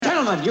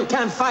gentlemen, you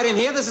can't fight in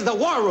here. This is the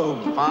war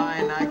room.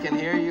 Fine, I can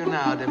hear you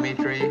now,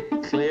 Dimitri.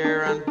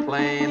 Clear and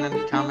plain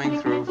and coming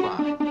through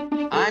fine.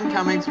 I'm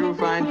coming through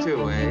fine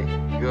too,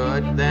 eh?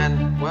 Good.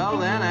 Then,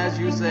 as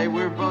you say,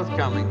 we're both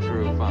coming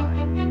through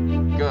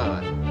fine.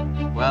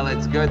 Good. Well,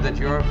 it's good that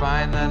you're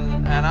fine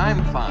and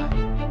I'm fine.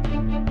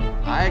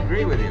 I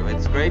agree with you.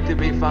 It's great to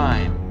be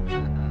fine.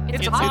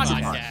 It's a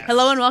podcast.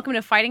 Hello and welcome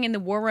to Fighting in the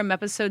War Room,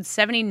 episode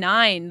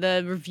 79,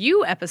 the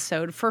review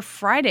episode for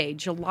Friday,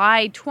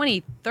 July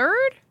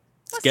 23rd?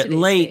 It's getting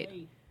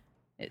late.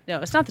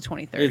 No, it's not the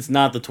 23rd. It's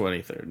not the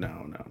 23rd.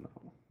 No.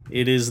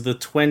 It is the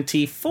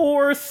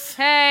 24th.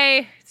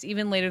 Hey, it's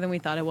even later than we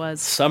thought it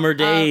was. Summer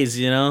days,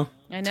 I know.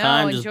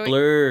 Time just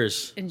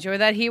blurs. Enjoy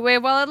that heat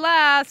wave while it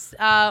lasts.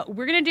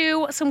 We're going to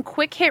do some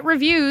quick hit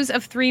reviews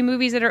of 3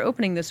 movies that are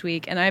opening this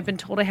week, and I've been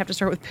told I have to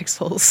start with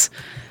Pixels.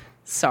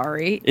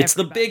 Sorry. It's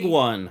everybody. The big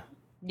one.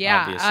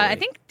 Yeah, I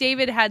think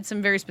David had some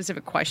very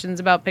specific questions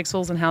about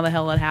Pixels and how the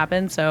hell it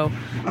happened. So,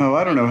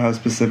 I don't know how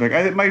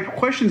specific. My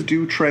questions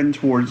do trend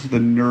towards the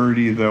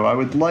nerdy, though. I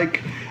would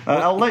like.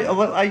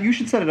 You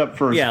should set it up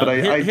first, but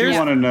I do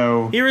want to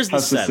know how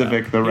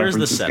specific the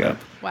references get.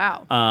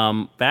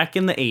 Wow. Back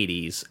in the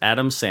 80s,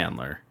 Adam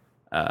Sandler,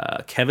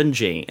 Kevin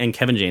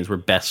James were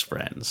best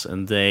friends,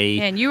 and they.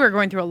 And you were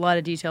going through a lot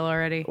of detail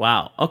already.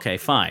 Wow. Okay.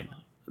 Fine.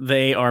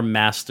 They are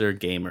master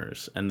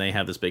gamers, and they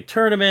have this big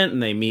tournament,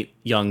 and they meet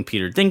young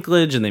Peter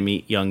Dinklage, and they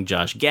meet young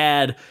Josh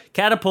Gad.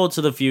 Catapult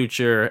to the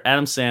future,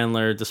 Adam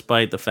Sandler,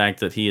 despite the fact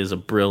that he is a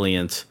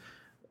brilliant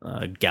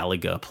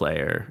Galaga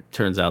player,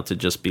 turns out to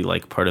just be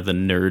like part of the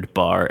nerd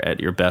bar at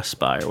your Best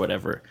Buy or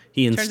whatever.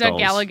 He installs. Turns out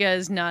Galaga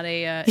is not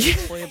a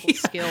employable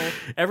skill.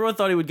 Everyone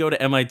thought he would go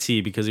to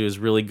MIT because he was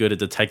really good at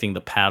detecting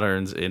the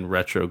patterns in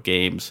retro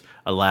games.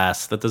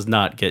 Alas, that does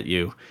not get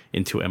you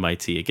into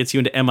MIT. It gets you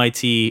into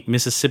MIT,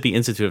 Mississippi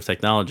Institute of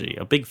Technology.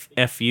 A big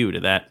FU to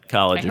that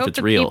college if it's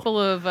real. I hope the people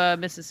of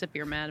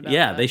Mississippi are mad about that.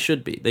 Yeah, they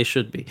should be.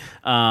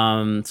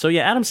 Adam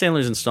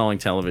Sandler's installing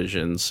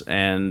televisions,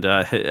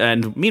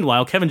 and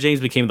meanwhile, Kevin James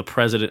became the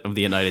president of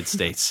the United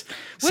States.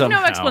 With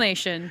no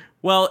explanation.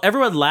 Well,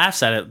 everyone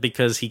laughs at it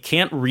because he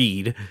can't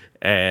read,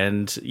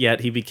 and yet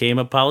he became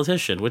a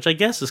politician, which I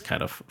guess is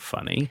kind of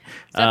funny.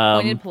 Is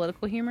that pointed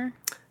political humor?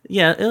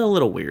 Yeah, a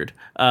little weird.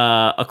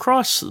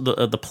 Across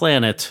the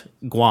planet,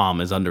 Guam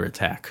is under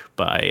attack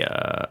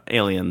by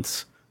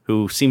aliens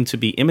who seem to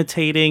be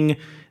imitating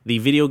the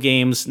video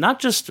games, not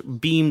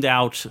just beamed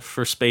out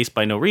for space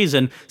by no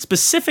reason,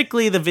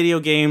 specifically the video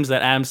games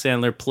that Adam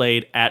Sandler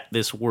played at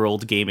this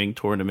World Gaming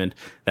Tournament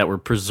that were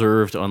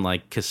preserved on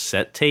like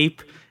cassette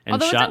tape. And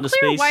although shot it's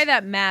into unclear space. why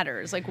that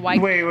matters. Like, why?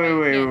 Wait.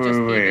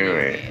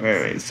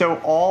 So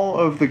all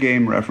of the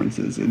game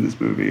references in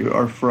this movie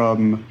are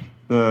from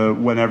the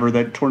whenever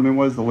that tournament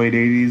was, the late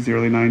 80s, the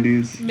early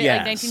 90s? Yeah,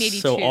 like 1982.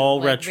 So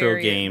all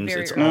retro games.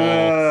 It's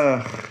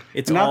all.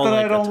 It's not all that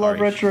like I don't love Atari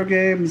retro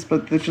games,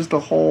 but it's just a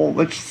whole.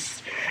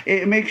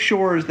 It makes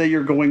sure that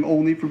you're going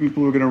only for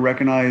people who are going to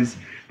recognize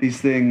these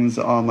things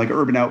on like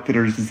Urban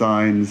Outfitters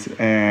designs,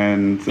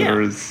 and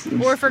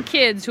or for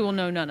kids who will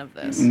know none of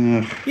this.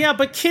 Yeah,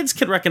 but kids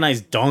could recognize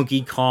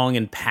Donkey Kong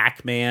and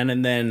Pac-Man,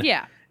 and then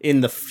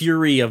in the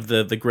fury of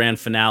the grand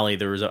finale,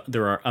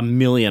 there are a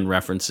million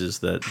references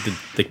that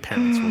the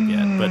parents will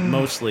get, but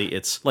mostly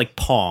it's like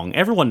Pong.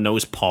 Everyone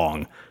knows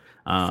Pong.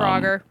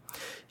 Frogger.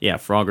 Yeah,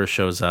 Frogger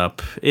shows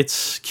up.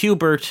 It's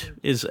Q*bert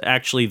is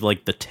actually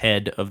like the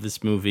Ted of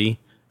this movie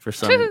for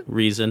some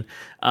reason.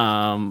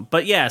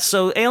 But yeah,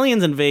 so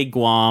aliens invade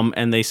Guam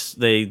and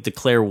they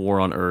declare war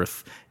on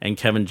Earth, and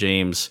Kevin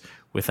James,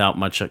 without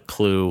much a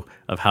clue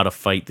of how to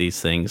fight these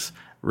things,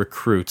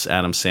 recruits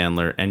Adam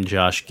Sandler and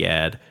Josh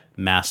Gad,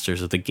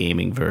 masters of the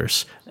gaming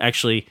verse.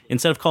 Actually,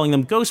 instead of calling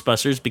them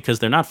Ghostbusters because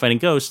they're not fighting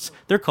ghosts,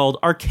 they're called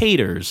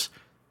Arcaders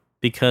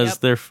because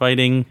they're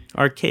fighting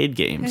arcade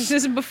games.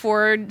 This is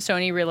before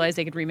Sony realized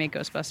they could remake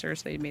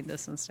Ghostbusters. They made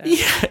this instead.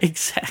 Yeah,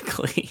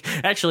 exactly.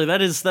 Actually,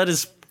 that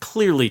is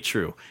clearly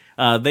true.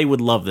 They would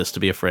love this to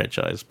be a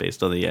franchise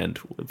based on the end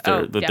with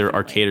their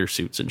arcader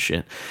suits and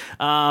shit.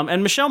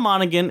 And Michelle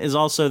Monaghan is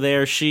also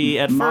there. First,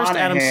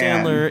 Adam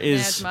Sandler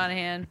is... That's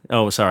Monaghan.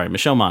 Oh, sorry,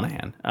 Michelle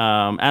Monaghan.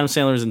 Adam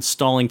Sandler is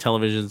installing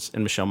televisions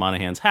in Michelle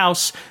Monaghan's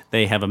house.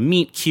 They have a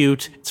meet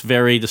cute. It's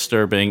very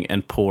disturbing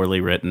and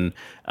poorly written.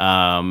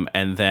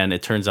 And then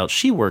it turns out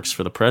she works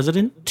for the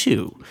president,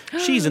 too.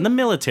 She's in the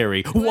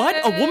military. What?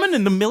 A woman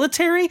in the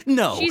military?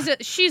 No.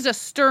 She's a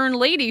stern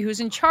lady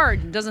who's in charge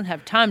and doesn't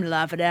have time to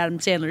laugh at Adam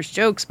Sandler's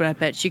jokes, but I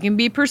bet she can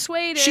be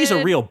persuaded. She's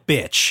a real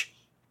bitch.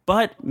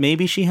 But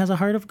maybe she has a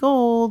heart of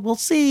gold. We'll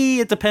see.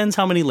 It depends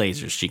how many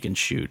lasers she can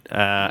shoot.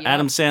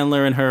 Adam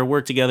Sandler and her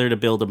work together to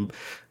build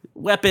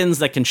weapons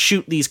that can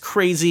shoot these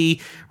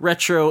crazy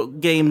retro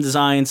game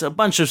designs. A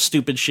bunch of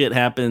stupid shit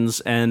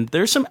happens, and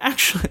there's some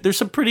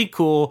pretty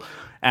cool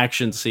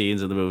action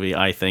scenes in the movie.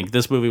 I think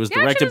this movie was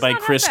directed by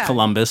Chris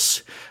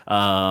Columbus.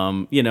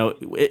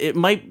 It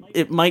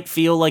might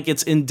feel like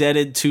it's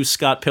indebted to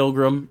Scott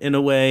Pilgrim in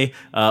a way,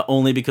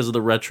 only because of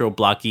the retro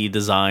blocky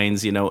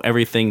designs.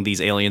 Everything these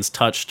aliens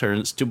touch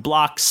turns to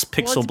blocks,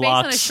 pixel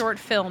blocks. It's based on a short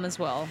film as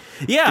well.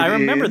 Yeah, I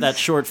remember that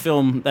short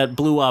film that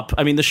blew up.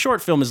 I mean, the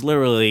short film is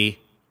literally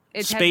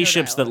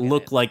spaceships that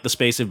look like the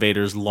Space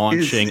Invaders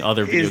launching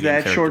other video game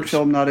characters. Is that short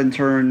film not in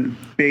turn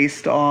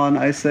based on,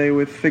 I say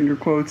with finger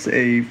quotes,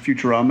 a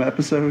Futurama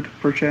episode,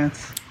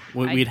 perchance?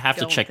 We'd have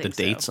to check the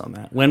dates on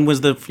that. When was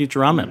the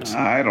Futurama episode?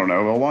 I don't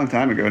know. A long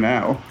time ago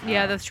now.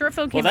 Yeah, the short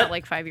film came out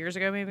like 5 years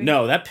ago, maybe.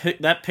 No, that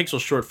Pixel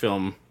short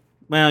film.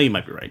 Well, you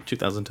might be right.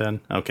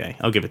 2010. Okay,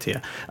 I'll give it to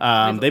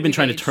you. They've been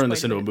trying to turn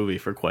this into a movie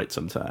for quite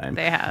some time.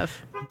 They have.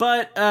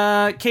 But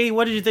Katie,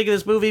 what did you think of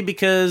this movie?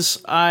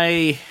 Because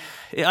I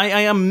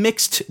am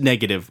mixed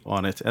negative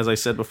on it. As I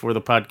said before the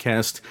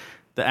podcast,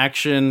 the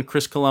action,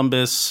 Chris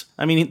Columbus.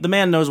 I mean, the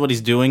man knows what he's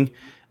doing.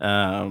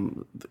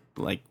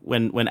 Like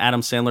when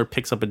Adam Sandler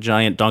picks up a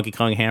giant Donkey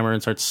Kong hammer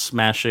and starts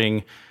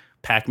smashing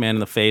Pac-Man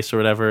in the face or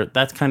whatever,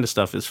 that kind of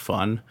stuff is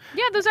fun.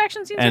 Yeah, those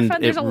action scenes are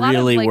fun. There's a lot of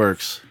really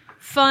works.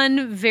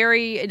 Fun,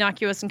 very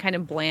innocuous and kind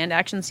of bland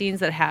action scenes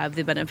that have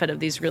the benefit of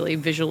these really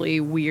visually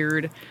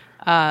weird,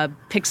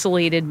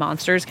 pixelated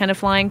monsters kind of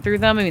flying through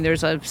them. I mean,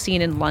 there's a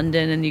scene in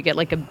London and you get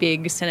like a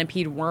big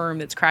centipede worm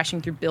that's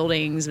crashing through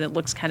buildings and it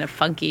looks kind of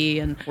funky.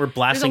 And we're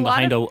blasting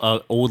behind an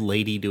old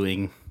lady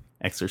doing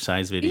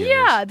exercise videos.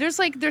 Yeah, there's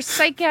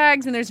sight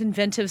gags and there's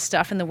inventive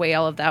stuff in the way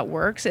all of that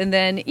works. And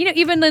then,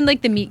 even then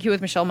like the meet cute with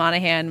Michelle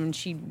Monaghan when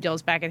she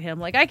yells back at him,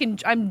 like,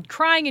 I'm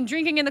crying and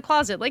drinking in the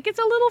closet. Like, it's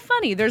a little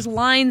funny. There's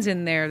lines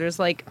in there. There's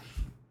like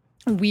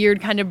weird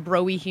kind of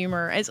bro-y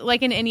humor. It's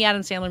like in any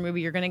Adam Sandler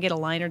movie, you're going to get a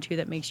line or two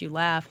that makes you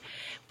laugh.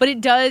 But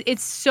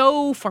it's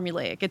so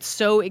formulaic. It's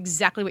so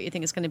exactly what you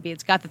think it's going to be.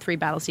 It's got the 3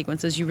 battle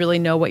sequences. You really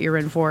know what you're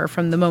in for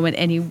from the moment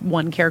any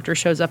one character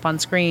shows up on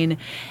screen,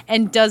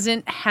 and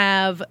doesn't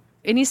have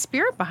any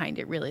spirit behind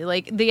it, really.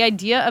 Like, the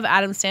idea of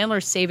Adam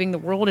Sandler saving the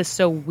world is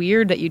so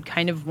weird that you'd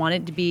kind of want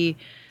it to be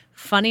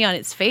funny on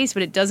its face,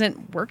 but it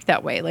doesn't work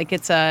that way. Like,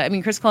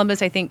 Chris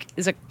Columbus, I think,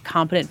 is a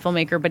competent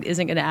filmmaker, but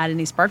isn't going to add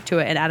any spark to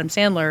it. And Adam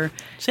Sandler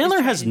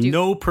has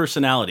no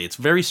personality. It's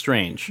very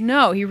strange.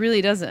 No, he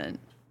really doesn't.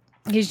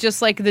 He's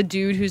just like the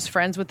dude who's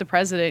friends with the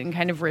president and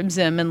kind of ribs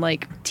him and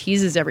like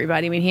teases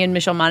everybody. I mean, he and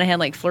Michelle Monaghan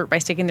like flirt by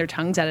sticking their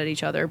tongues out at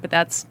each other, but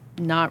that's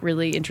not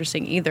really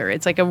interesting either.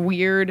 It's like a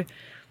weird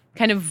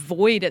kind of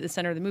void at the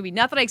center of the movie.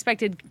 Not that I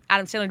expected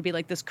Adam Sandler to be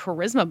like this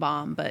charisma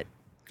bomb, but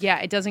yeah,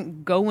 it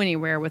doesn't go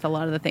anywhere with a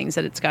lot of the things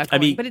that it's got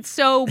going. But it's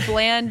so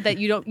bland that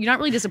you're not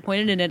really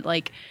disappointed in it,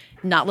 like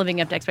not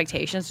living up to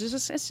expectations.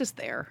 It's just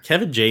there.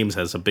 Kevin James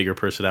has a bigger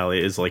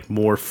personality, is like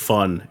more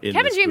fun in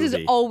Kevin James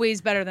movie. Is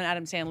always better than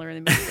Adam Sandler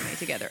in the movies they make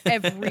together.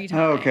 Every time.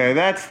 Okay,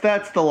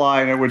 that's the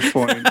line at which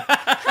point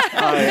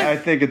I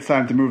think it's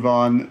time to move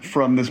on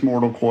from this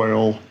mortal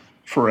coil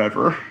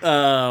forever.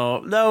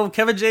 Oh, no,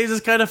 Kevin James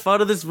is kind of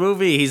fun in this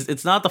movie.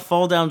 It's not the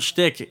fall down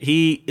shtick.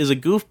 He is a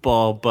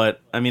goofball, but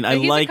I mean,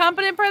 he's a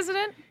competent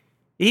president?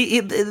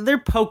 They're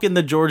poking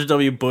the George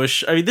W.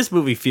 Bush. I mean, this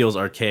movie feels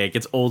archaic.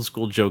 It's old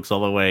school jokes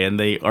all the way, and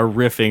they are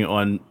riffing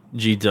on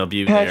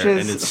GW Patches, there.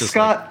 And it's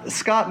just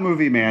Scott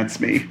movie mans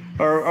me.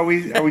 Are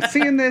we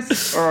seeing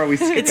this, or are we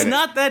skipping It's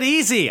not that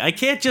easy. I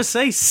can't just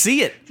say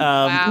see it.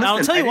 Wow. Now,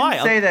 I'll tell you why. I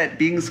didn't say that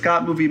being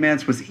Scott movie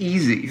mans was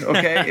easy,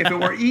 okay? If it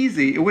were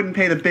easy, it wouldn't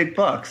pay the big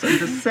bucks. I'm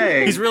just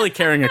saying. He's really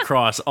carrying a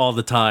cross all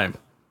the time,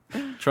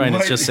 trying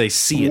to just say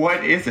see it.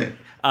 What is it?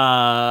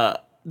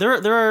 There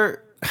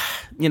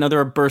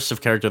are bursts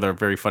of character that are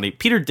very funny.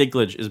 Peter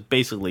Dinklage is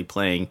basically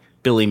playing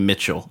Billy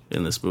Mitchell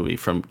in this movie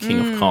from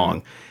King of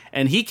Kong.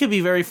 And he can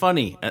be very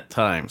funny at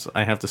times,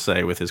 I have to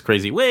say, with his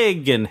crazy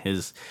wig and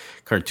his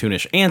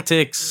cartoonish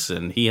antics.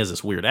 And he has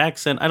this weird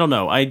accent. I don't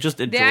know. I just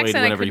enjoyed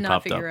whenever he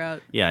popped up.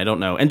 Out. Yeah, I don't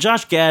know. And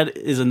Josh Gad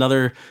is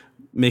another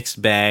mixed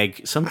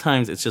bag.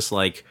 Sometimes it's just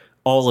like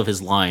all of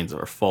his lines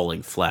are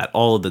falling flat.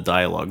 All of the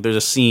dialogue. There's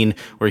a scene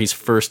where he's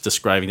first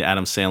describing to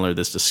Adam Sandler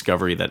this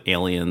discovery that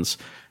aliens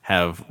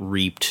have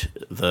reaped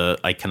the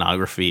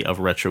iconography of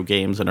retro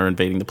games and are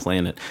invading the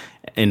planet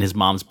in his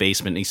mom's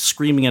basement. And he's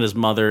screaming at his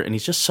mother, and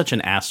he's just such an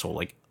asshole.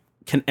 Like,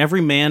 can every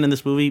man in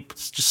this movie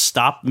just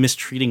stop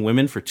mistreating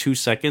women for 2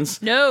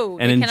 seconds? No,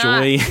 and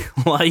enjoy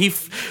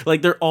life?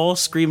 Like, they're all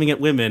screaming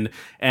at women.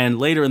 And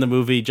later in the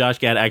movie, Josh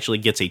Gad actually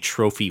gets a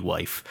trophy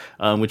wife,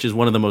 which is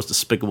one of the most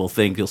despicable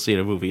things you'll see in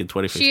a movie in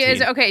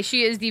 2015.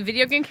 She is the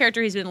video game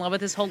character he's been in love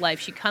with his whole life.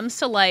 She comes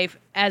to life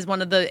as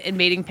one of the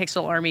invading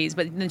pixel armies,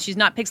 but then she's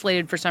not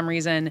pixelated for some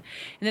reason. And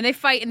then they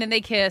fight, and then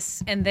they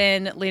kiss, and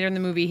then later in the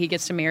movie, he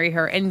gets to marry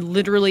her. And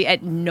literally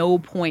at no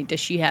point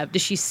does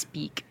she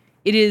speak.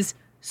 It is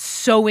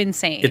so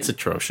insane. It's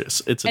atrocious.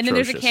 And then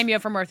there's a cameo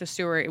from Martha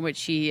Stewart in which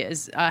she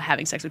is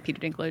having sex with Peter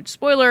Dinklage.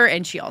 Spoiler,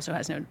 and she also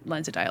has no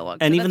lines of dialogue.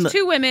 And so even that's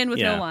 2 women with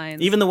no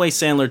lines. Even the way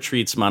Sandler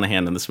treats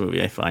Monaghan in this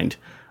movie, I find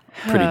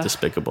pretty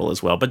despicable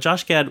as well. But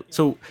Josh Gad,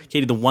 so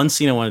Katie, the one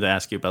scene I wanted to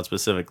ask you about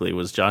specifically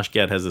was Josh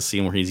Gad has a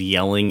scene where he's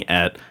yelling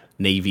at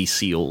Navy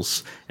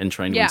SEALs and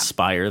trying to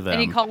inspire them.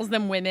 And he calls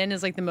them women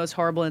is like the most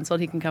horrible insult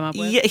he can come up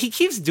with. Yeah, he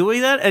keeps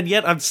doing that, and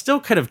yet I'm still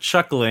kind of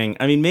chuckling.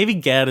 I mean, maybe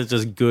Gad is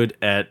just good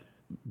at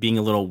being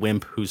a little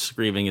wimp who's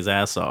screaming his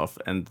ass off,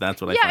 and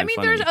that's what I find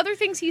funny. There's other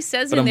things he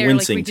says in there,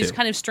 like we just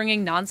kind of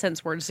stringing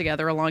nonsense words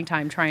together a long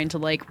time, trying to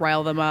like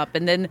rile them up.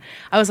 And then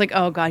I was like,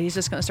 oh god, he's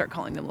just going to start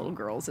calling them little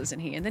girls,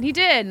 isn't he? And then he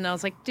did, and I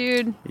was like,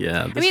 dude.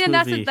 Yeah. I mean, and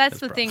that's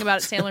the thing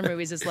about Sandler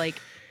movies is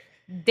like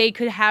they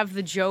could have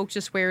the joke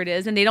just where it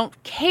is, and they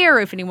don't care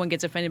if anyone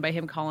gets offended by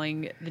him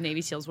calling the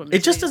Navy SEALs women.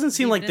 It just doesn't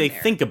seem like they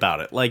think about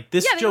it. Like,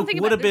 this joke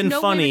would have been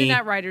no funny. Women in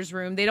that writer's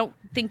room, they don't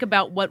think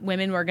about what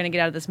women were going to get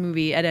out of this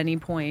movie at any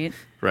point.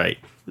 Right.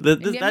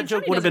 That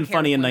joke would have been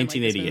funny in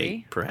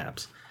 1988,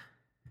 perhaps.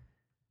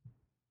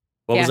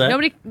 What was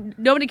that?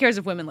 Nobody cares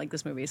if women like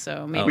this movie,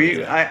 so maybe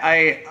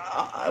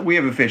we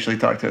have officially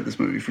talked about this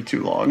movie for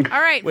too long. All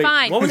right,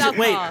 fine. What was it?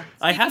 Wait,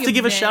 I have to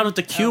give a shout out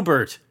to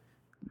Q*bert.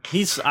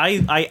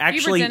 I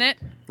actually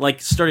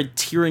like started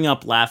tearing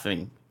up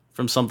laughing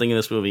from something in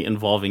this movie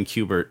involving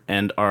Q*bert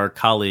and our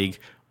colleague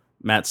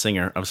Matt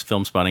Singer of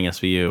Film Spotting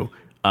SVU.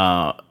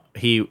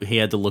 He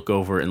had to look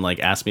over and like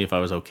ask me if I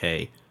was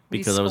okay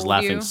because I was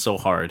laughing so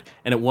hard,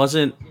 and it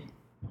wasn't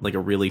like a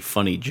really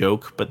funny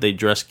joke, but they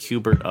dressed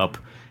Q*bert up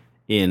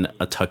in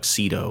a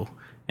tuxedo,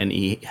 and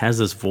he has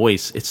this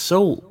voice. It's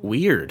so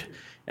weird,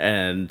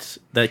 and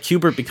that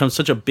Q*bert becomes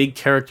such a big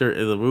character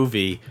in the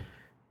movie.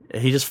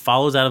 He just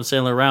follows Adam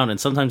Sandler around, and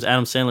sometimes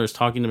Adam Sandler is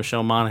talking to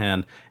Michelle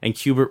Monaghan, and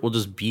Q*bert will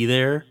just be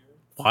there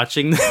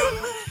watching them.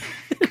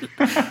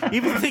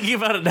 Even thinking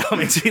about it now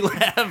makes me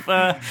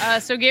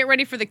laugh. So get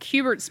ready for the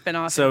Q*bert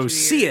spinoff. So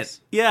see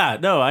it. Yeah,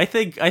 no, I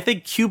think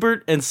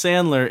Q*bert and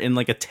Sandler in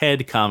like a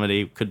TED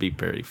comedy could be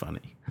pretty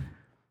funny.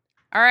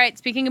 All right,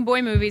 speaking of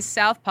boy movies,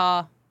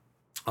 Southpaw.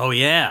 Oh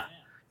yeah,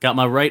 got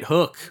my right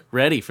hook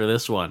ready for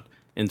this one.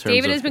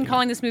 David has been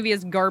calling this movie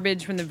as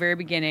garbage from the very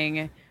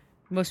beginning.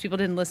 Most people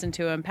didn't listen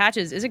to him.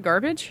 Patches, is it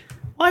garbage?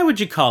 Why would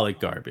you call it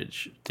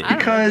garbage?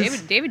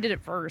 Because David did it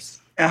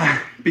first.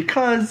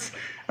 Because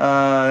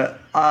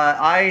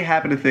I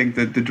happen to think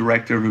that the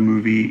director of a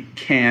movie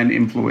can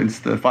influence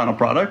the final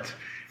product,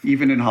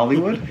 even in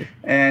Hollywood.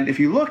 And if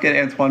you look at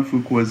Antoine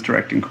Fuqua's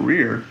directing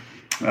career,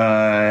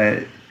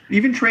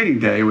 even Training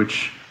Day,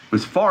 which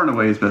was far and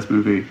away his best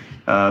movie,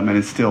 and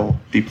is still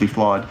deeply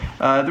flawed.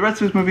 The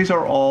rest of his movies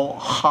are all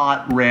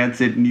hot,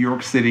 rancid, New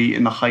York City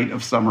in the height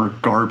of summer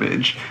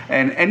garbage.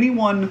 And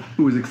anyone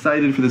who was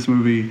excited for this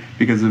movie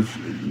because of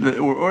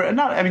or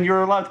not, I mean,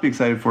 you're allowed to be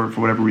excited for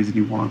whatever reason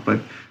you want,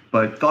 but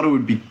thought it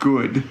would be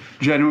good,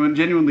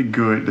 genuinely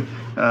good,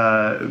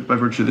 by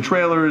virtue of the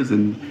trailers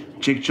and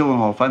Jake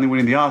Gyllenhaal finally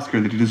winning the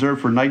Oscar that he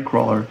deserved for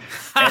Nightcrawler,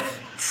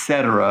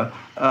 etc.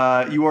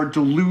 You are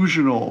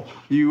delusional.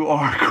 You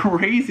are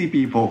crazy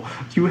people.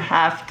 You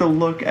have to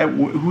look at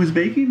who's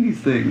making these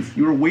things.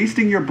 You are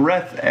wasting your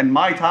breath and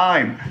my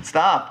time.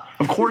 Stop.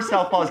 Of course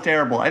Southpaw is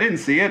terrible. I didn't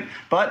see it,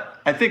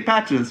 but I think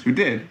Patches, who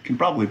did, can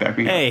probably back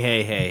me up.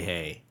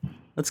 Hey.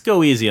 Let's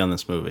go easy on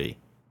this movie.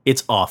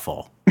 It's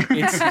awful.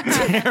 It's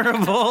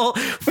terrible.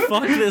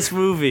 Fuck this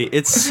movie.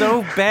 It's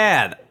so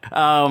bad.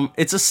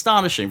 It's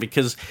astonishing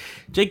because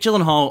Jake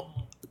Gyllenhaal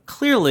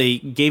clearly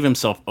gave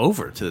himself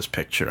over to this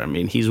picture. I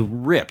mean, he's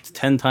ripped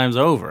 10 times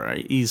over.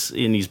 He's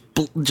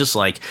just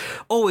like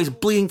always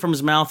bleeding from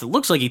his mouth. It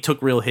looks like he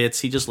took real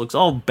hits. He just looks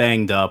all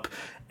banged up.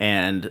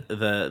 And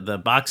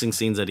the boxing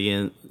scenes that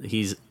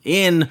he's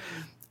in,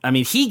 I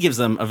mean, he gives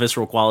them a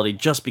visceral quality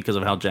just because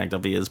of how jacked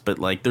up he is. But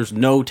like, there's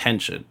no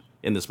tension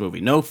in this movie.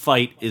 No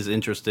fight is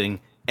interesting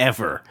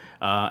ever.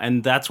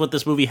 And that's what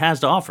this movie has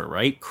to offer,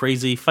 right?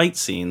 Crazy fight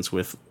scenes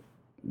with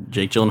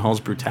Jake Gyllenhaal's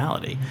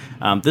brutality.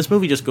 This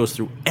movie just goes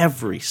through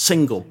every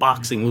single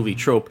boxing movie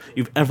trope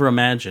you've ever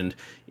imagined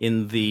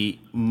in the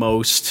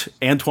most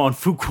Antoine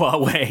Fuqua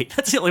way.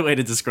 That's the only way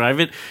to describe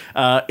it.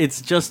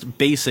 It's just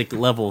basic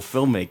level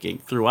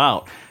filmmaking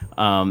throughout.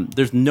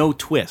 There's no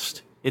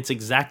twist. It's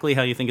exactly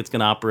how you think it's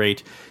going to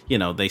operate. You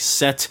know, they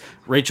set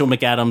Rachel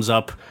McAdams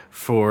up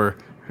for,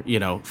 you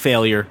know,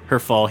 failure, her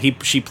fall.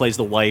 She plays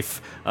the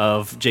wife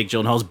of Jake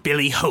Gyllenhaal's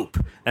Billy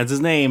Hope. That's his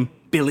name.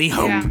 Billy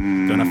Hope. Yeah.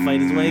 Gonna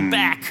fight his way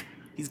back.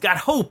 He's got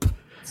hope.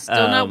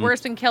 Still not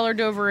worse than Keller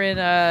Dover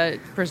in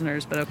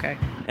Prisoners, but okay.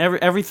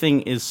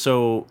 Everything is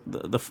so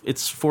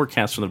it's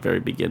forecast from the very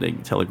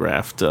beginning,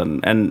 telegraphed,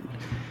 and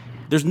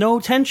there's no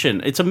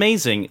tension. It's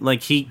amazing. Like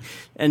Jake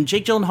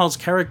Gyllenhaal's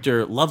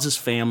character loves his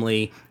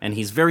family, and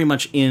he's very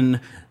much in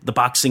the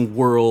boxing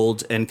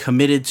world and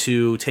committed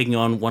to taking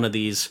on one of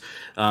these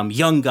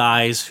young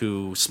guys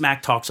who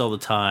smack talks all the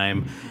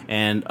time.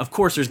 And of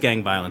course there's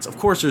gang violence. Of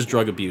course there's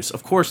drug abuse.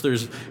 Of course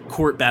there's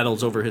court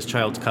battles over his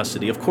child's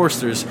custody. Of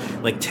course there's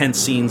like tense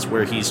scenes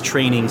where he's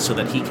training so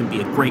that he can be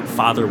a great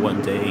father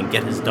one day and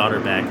get his daughter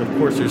back. Of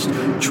course there's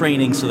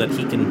training so that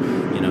he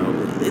can, you know,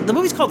 the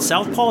movie's called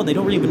Southpaw and they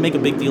don't really even make a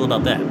big deal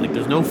about that. Like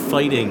there's no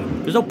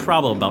fighting. There's no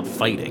problem about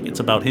fighting. It's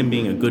about him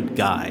being a good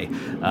guy.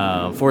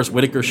 Forrest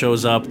Whitaker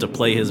shows up to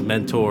play his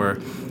mentor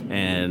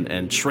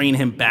and train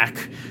him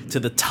back to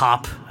the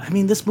top. I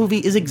mean, this movie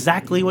is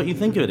exactly what you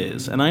think it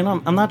is, and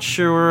I'm not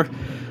sure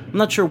I'm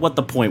not sure what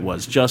the point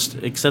was, just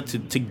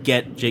except to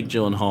get Jake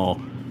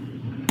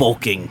Gyllenhaal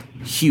bulking,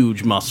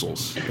 huge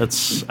muscles.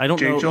 I don't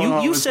Jake know.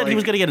 Gyllenhaal You was said he like-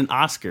 was going to get an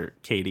Oscar,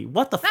 Katie.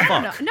 What the fuck? I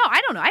don't know. No,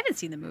 I don't know. I haven't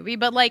seen the movie,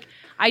 but like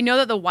I know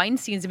that the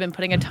Weinsteins have been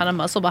putting a ton of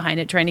muscle behind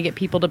it, trying to get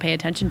people to pay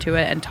attention to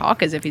it and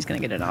talk as if he's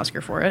going to get an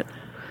Oscar for it.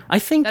 I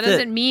think That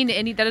doesn't mean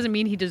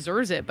he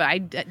deserves it,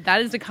 but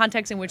that is the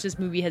context in which this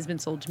movie has been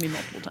sold to me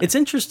multiple times. it's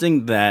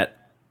interesting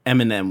that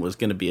Eminem was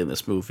going to be in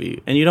this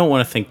movie, and you don't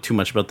want to think too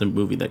much about the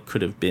movie that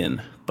could have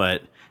been,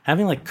 but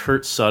having like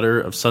Kurt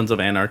Sutter of Sons of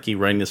Anarchy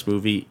writing this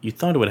movie, you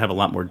thought it would have a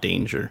lot more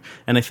danger,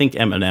 and I think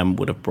Eminem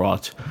would have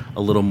brought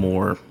a little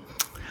more.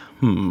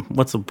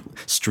 What's a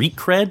street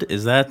cred?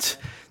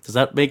 Does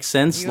that make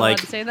sense? You allowed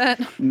to say that?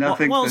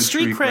 Nothing Well, says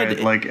street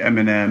cred- like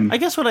Eminem. I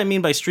guess what I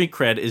mean by street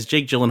cred is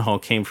Jake Gyllenhaal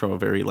came from a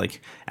very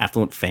like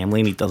affluent family,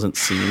 and he doesn't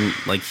seem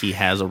like he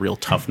has a real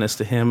toughness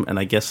to him, and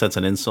I guess that's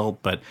an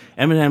insult. But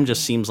Eminem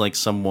just seems like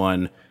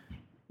someone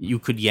you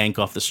could yank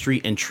off the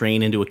street and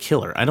train into a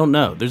killer. I don't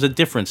know. There's a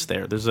difference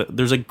there. There's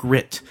a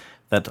grit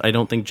that I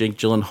don't think Jake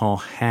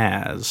Gyllenhaal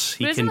has.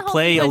 He But isn't can the whole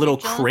play thing a that little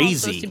Jake Gyllenhaal's crazy.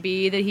 supposed to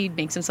be that he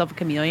makes himself a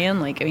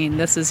chameleon. Like, I mean,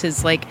 this is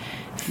his like.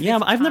 Yeah,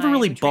 I've never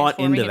really fifth bought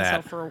time into transforming that.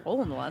 himself for a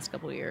role in the last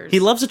couple of years. He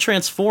loves to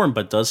transform,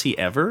 but does he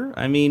ever?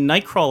 I mean,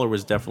 Nightcrawler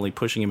was definitely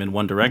pushing him in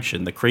one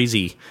direction, the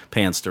crazy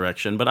pants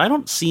direction, but I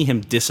don't see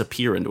him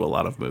disappear into a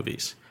lot of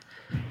movies.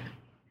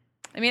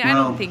 I mean, I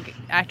don't think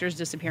actors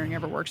disappearing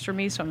ever works for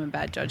me, so I'm a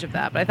bad judge of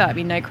that. But I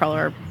mean,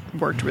 Nightcrawler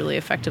worked really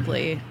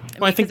effectively.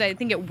 Well, I I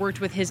think it worked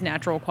with his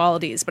natural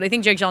qualities. But I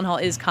think Jake Gyllenhaal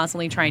is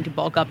constantly trying to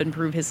bulk up and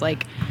prove his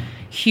like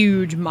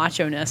huge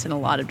macho-ness in a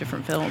lot of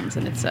different films,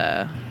 and it's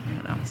I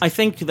don't know. I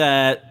think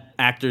that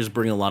actors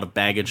bring a lot of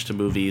baggage to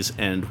movies,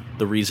 and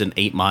the reason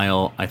 8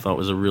 Mile I thought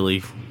was a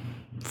really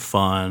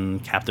fun,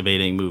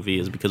 captivating movie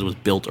is because it was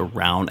built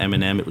around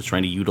Eminem. It was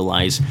trying to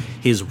utilize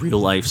his real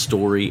life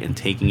story and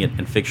taking it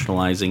and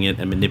fictionalizing it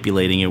and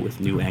manipulating it with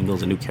new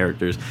angles and new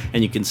characters.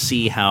 And you can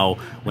see how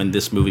when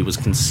this movie was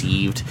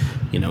conceived,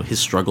 you know, his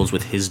struggles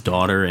with his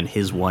daughter and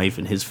his wife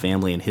and his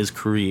family and his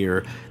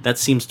career, that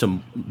seems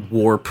to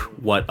warp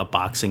what a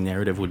boxing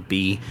narrative would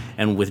be.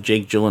 And with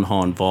Jake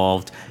Gyllenhaal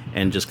involved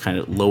and just kind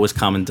of lowest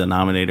common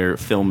denominator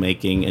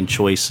filmmaking and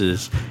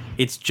choices,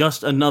 it's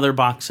just another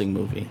boxing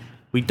movie.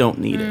 We don't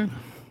need it.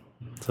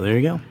 So there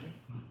you go.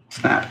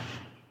 Snap.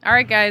 All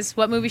right, guys,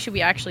 what movie should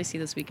we actually see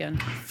this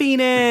weekend?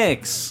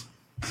 Phoenix!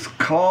 It's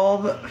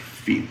called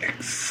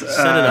Phoenix.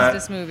 Set it up.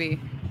 This movie.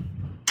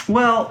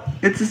 Well,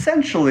 it's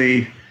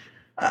essentially.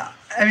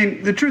 I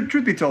mean, the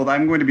truth be told,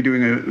 I'm going to be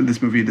doing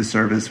this movie a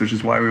disservice, which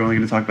is why we're only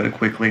going to talk about it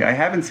quickly. I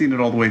haven't seen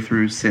it all the way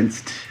through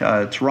since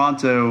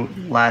Toronto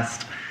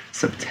last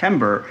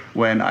September,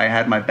 when I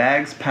had my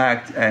bags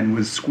packed and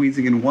was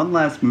squeezing in one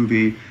last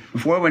movie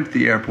before I went to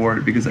the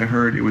airport, because I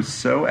heard it was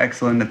so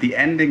excellent that the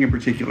ending in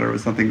particular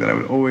was something that I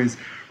would always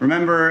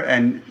remember.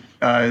 And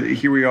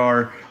here we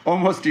are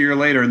almost a year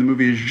later, and the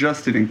movie is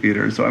just hitting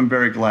theaters, so I'm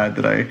very glad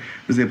that I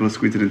was able to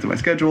squeeze it into my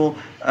schedule.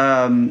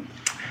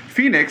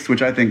 Phoenix,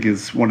 which I think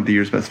is one of the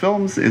year's best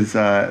films, is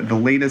the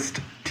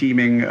latest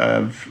teaming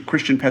of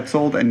Christian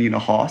Petzold and Nina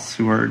Hoss,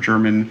 who are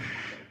German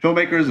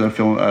filmmakers,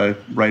 a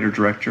writer,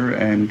 director,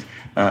 and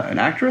an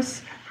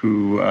actress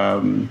who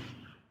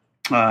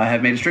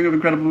have made a string of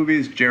incredible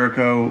movies: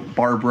 Jericho,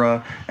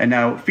 Barbara, and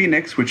now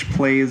Phoenix, which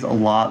plays a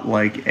lot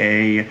like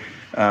I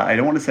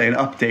don't want to say an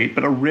update,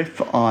 but a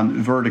riff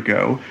on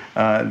Vertigo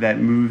that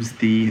moves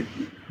the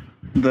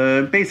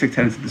basic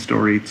tenets of the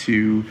story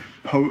to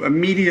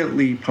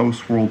immediately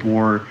post-World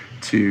War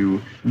II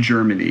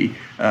Germany,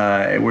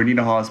 where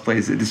Nina Hoss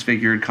plays a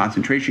disfigured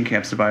concentration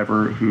camp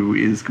survivor who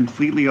is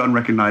completely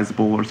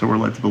unrecognizable, or so we're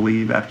led to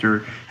believe,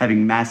 after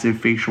having massive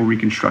facial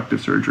reconstructive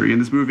surgery. In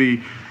this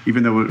movie,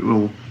 even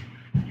though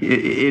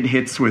it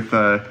hits with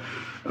a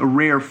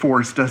rare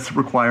force, does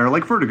require,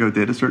 like Vertigo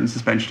did, a certain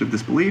suspension of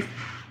disbelief.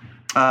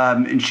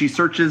 And she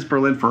searches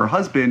Berlin for her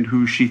husband,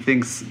 who she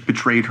thinks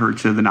betrayed her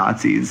to the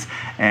Nazis.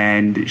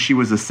 And she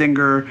was a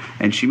singer,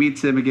 and she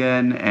meets him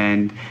again,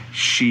 and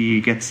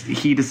he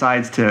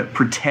decides to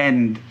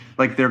pretend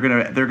like they're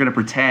gonna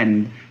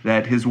pretend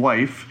that his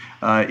wife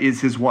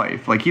is his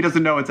wife. Like, he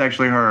doesn't know it's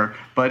actually her,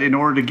 but in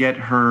order to get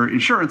her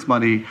insurance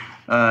money,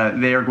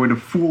 they are going to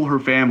fool her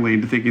family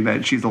into thinking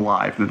that she's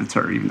alive, that it's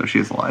her, even though she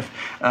is alive.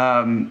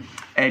 And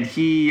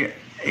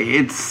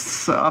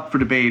it's up for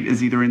debate,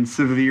 is either in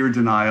severe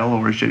denial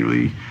or is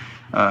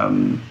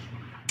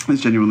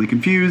genuinely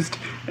confused,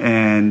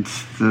 and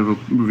the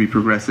movie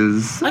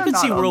progresses. I could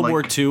see World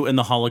War II and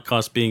the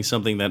Holocaust being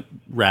something that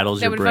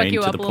rattles your would fuck brain you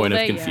to up the a point of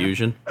little bit, yeah.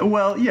 confusion.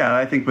 Well, yeah,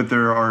 I think, but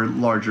there are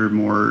larger,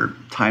 more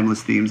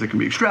timeless themes that can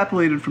be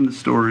extrapolated from the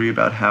story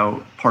about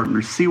how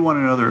partners see one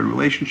another in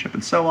relationship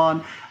and so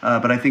on.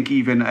 But I think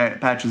even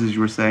Patches, as you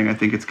were saying, I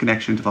think its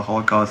connection to the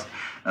Holocaust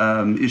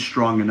is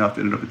strong enough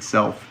in and of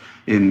itself,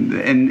 in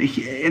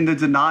the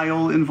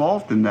denial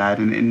involved in that,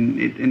 and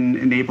in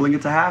enabling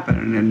it to happen,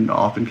 and in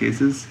often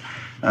cases,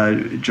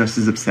 just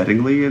as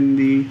upsettingly, in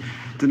the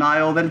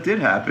denial that it did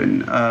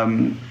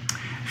happen.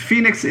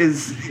 Phoenix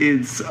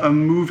is a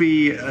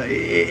movie.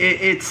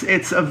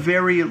 It's a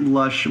very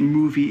lush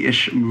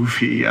movie-ish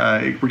movie.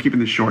 We're keeping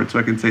this short, so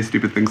I can say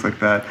stupid things like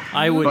that.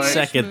 I would But-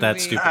 second that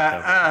stupid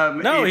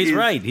cover. No, it he's is-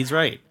 right. He's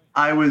right.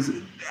 I was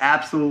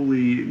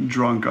absolutely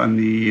drunk on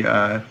the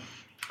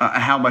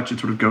how much it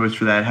sort of goes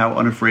for that, how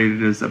unafraid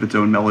it is of its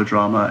own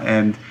melodrama,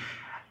 and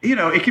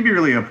it can be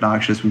really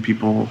obnoxious when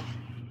people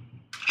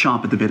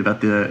chomp at the bit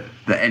about the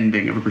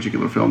ending of a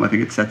particular film. I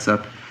think it sets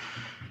up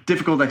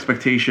difficult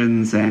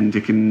expectations, and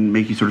it can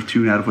make you sort of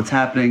tune out of what's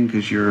happening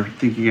because you're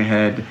thinking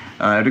ahead.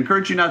 I'd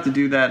encourage you not to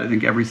do that. I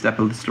think every step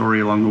of the story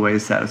along the way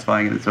is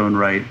satisfying in its own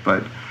right,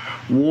 but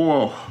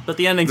whoa. But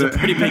the ending's a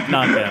pretty big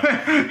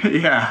knockout.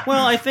 Yeah.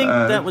 Well, I think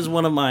that was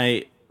one of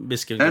my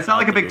misgivings. And it's not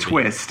like a big about the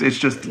movie. twist. It's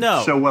just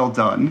No. so well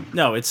done.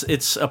 No,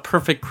 it's a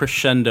perfect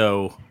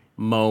crescendo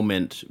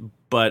moment.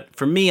 But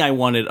for me, I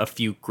wanted a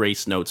few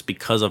grace notes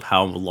because of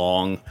how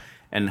long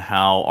and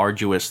how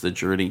arduous the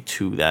journey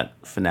to that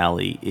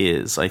finale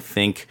is. I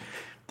think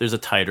there's a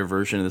tighter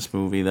version of this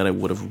movie that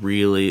would have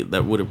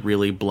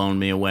really blown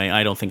me away.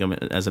 I don't think I'm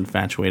as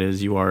infatuated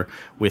as you are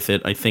with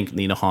it. I think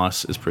Nina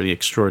Hoss is pretty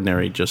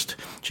extraordinary. Just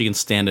she can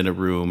stand in a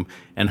room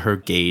and her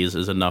gaze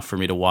is enough for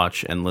me to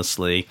watch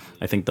endlessly.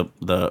 I think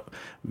the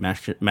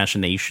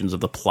machinations of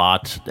the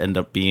plot end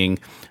up being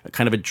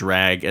kind of a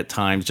drag at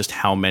times, just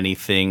how many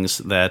things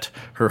that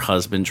her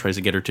husband tries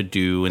to get her to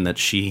do and that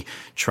she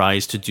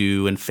tries to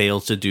do and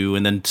fails to do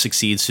and then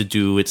succeeds to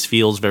do. It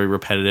feels very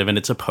repetitive, and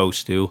it's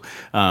supposed to,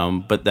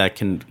 but that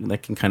can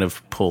kind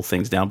of pull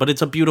things down. But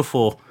it's a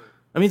beautiful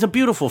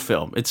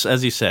film. It's,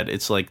 as you said,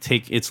 it's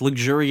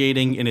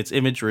luxuriating in its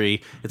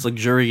imagery. It's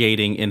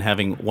luxuriating in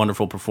having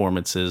wonderful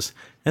performances.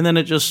 And then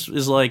it just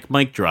is like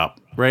mic drop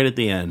right at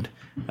the end.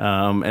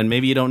 And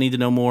maybe you don't need to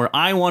know more.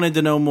 I wanted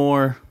to know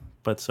more,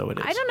 but so it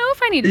is. I don't know if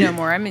I need to know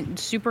more. I'm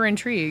super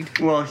intrigued.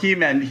 Well, he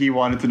meant he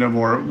wanted to know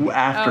more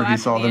after he after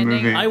saw the the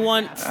ending. movie. I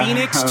want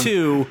Phoenix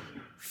 2,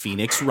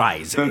 Phoenix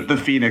Rising. the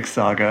Phoenix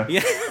Saga.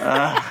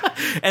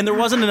 And there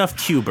wasn't enough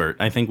Qbert.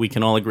 I think we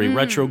can all agree.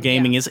 Retro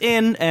gaming is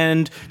in,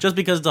 and just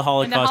because the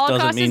Holocaust doesn't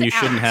Holocaust mean is you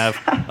shouldn't out.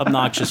 have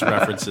obnoxious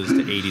references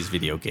to 80s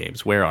video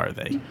games. Where are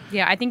they?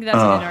 Yeah, I think that's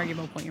an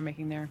inarguable point you're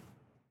making there.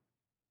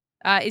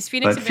 Is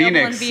Phoenix But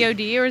available Phoenix- on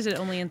VOD or is it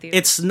only in theaters?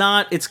 It's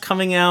not. It's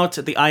coming out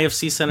at the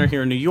IFC Center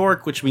here in New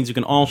York, which means you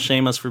can all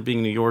shame us for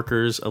being New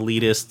Yorkers,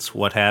 elitists,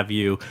 what have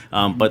you.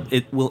 But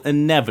it will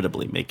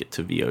inevitably make it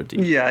to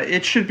VOD. Yeah,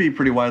 it should be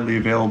pretty widely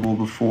available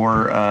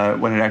before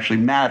when it actually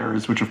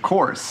matters, which, of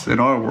course, in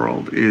our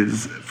world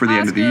is for the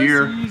end of the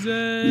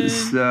year.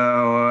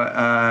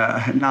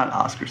 So, not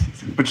Oscar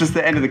season, but just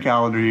the end of the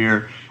calendar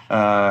year.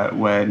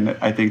 When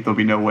I think there'll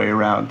be no way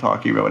around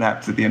talking about what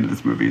happens at the end of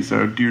this movie.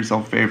 So do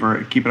yourself a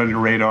favor, keep it on your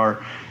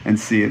radar, and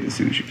see it as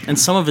soon as you can. And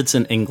some of it's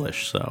in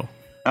English, so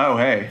Oh,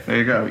 hey, there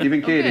you go.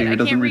 Even Katie, Good, I who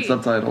doesn't can't read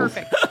subtitles.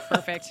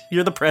 Perfect.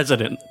 you're the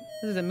president.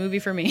 This is a movie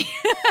for me.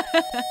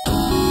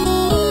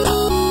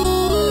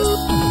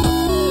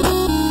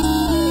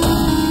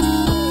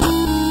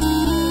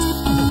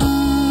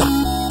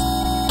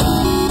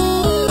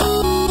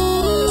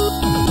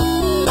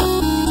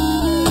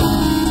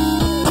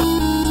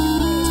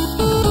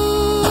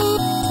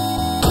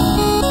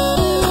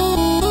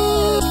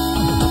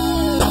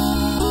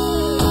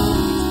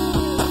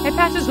 Hey,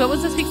 Patches, what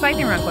was this week's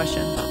lightning round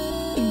question?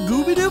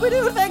 Gooby dooby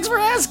doo, thanks for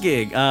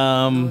asking.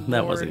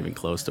 That wasn't even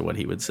close to what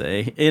he would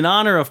say. In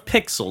honor of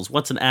Pixels,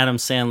 what's an Adam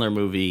Sandler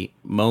movie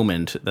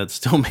moment that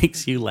still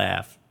makes you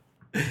laugh?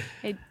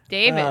 Hey,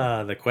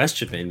 David. The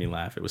question made me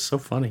laugh. It was so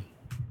funny.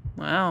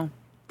 Wow.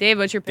 Dave,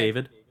 what's your pick?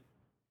 David?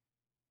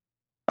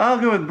 I'll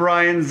go with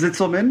Brian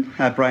Zitzelman,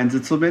 at Brian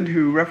Zitzelman,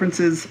 who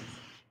references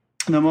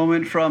the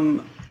moment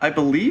from, I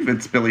believe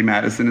it's Billy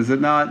Madison, is it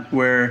not?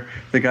 Where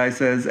the guy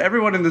says,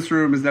 everyone in this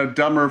room is now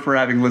dumber for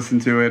having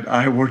listened to it.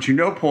 I award you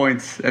no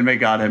points, and may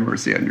God have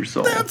mercy on your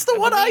soul. That's the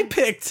one I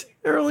picked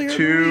earlier.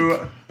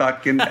 Too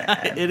fucking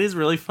bad. It is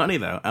really funny,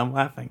 though. I'm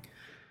laughing.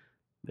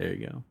 There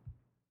you go.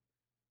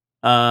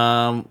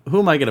 Who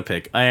am I going to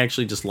pick? I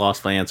actually just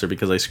lost my answer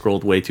because I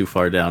scrolled way too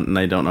far down, and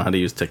I don't know how to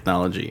use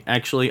technology.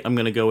 Actually, I'm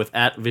going to go with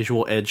at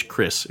Visual Edge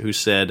Chris, who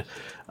said...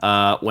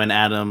 when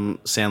Adam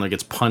Sandler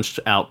gets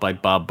punched out by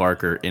Bob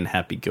Barker in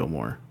Happy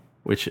Gilmore,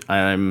 which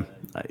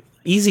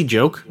easy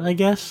joke, I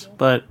guess,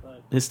 but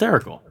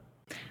hysterical.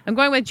 I'm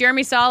going with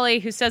Jeremy Solly,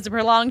 who says a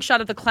prolonged shot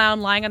of the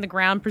clown lying on the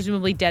ground,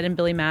 presumably dead in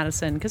Billy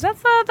Madison, because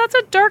that's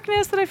a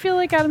darkness that I feel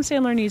like Adam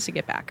Sandler needs to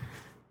get back.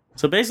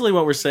 So basically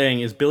what we're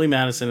saying is Billy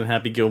Madison and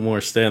Happy Gilmore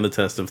stand the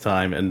test of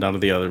time, and none of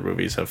the other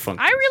movies have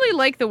functioned. I really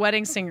like The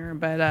Wedding Singer,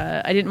 but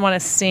I didn't want to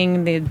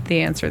sing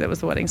the answer that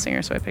was The Wedding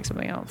Singer, so I picked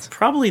something else.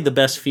 Probably the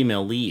best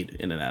female lead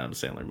in an Adam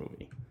Sandler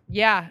movie.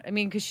 Yeah, I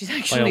mean, because she's By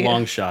actually a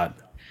long shot.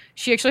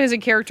 She actually has a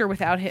character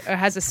without him,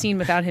 has a scene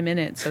without him in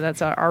it, so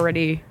that's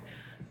already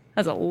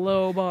a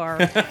low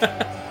bar.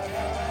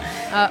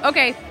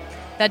 Okay.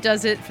 That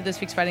does it for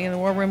this week's Fighting in the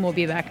War Room. We'll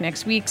be back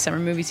next week. Summer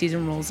movie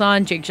season rolls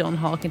on. Jake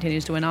Gyllenhaal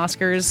continues to win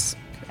Oscars,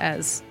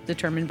 as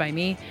determined by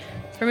me,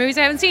 for movies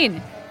I haven't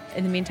seen.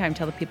 In the meantime,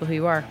 tell the people who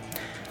you are.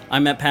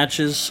 I'm Matt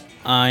Patches.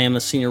 I am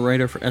a senior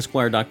writer for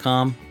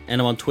Esquire.com,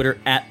 and I'm on Twitter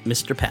at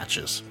Mr.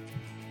 Patches.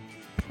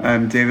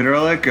 I'm David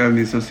Ehrlich. I'm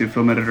the associate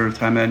film editor of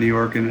Time Out New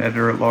York and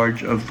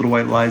editor-at-large of Little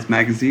White Lies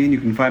magazine. You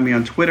can find me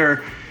on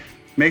Twitter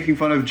making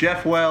fun of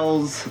Jeff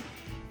Wells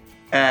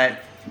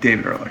at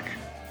David Ehrlich.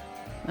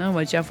 Oh,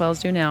 what Jeff Wells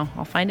do now?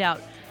 I'll find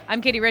out. I'm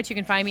Katie Rich. You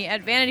can find me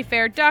at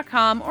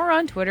VanityFair.com or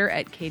on Twitter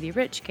at Katie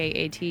Rich,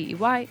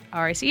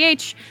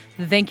 KateyRich.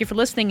 Thank you for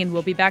listening, and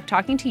we'll be back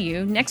talking to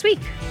you next week.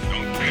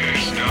 Don't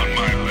pass down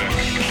my leg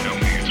and tell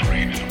me it's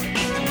raining.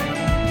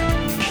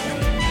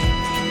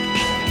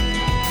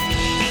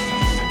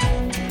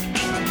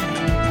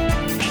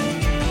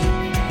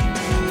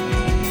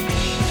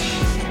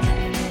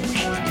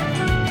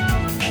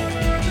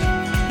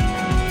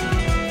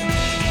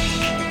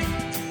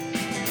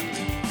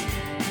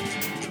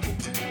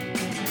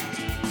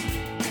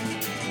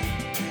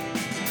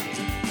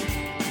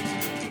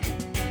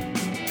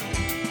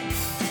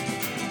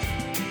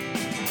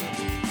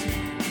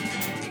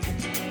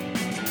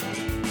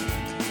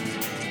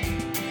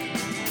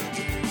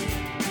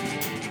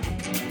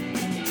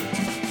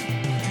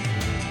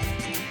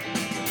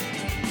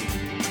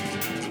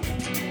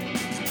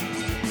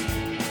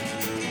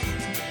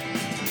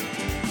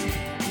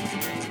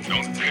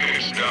 Don't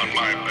pass down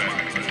my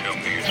back and tell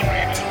me it's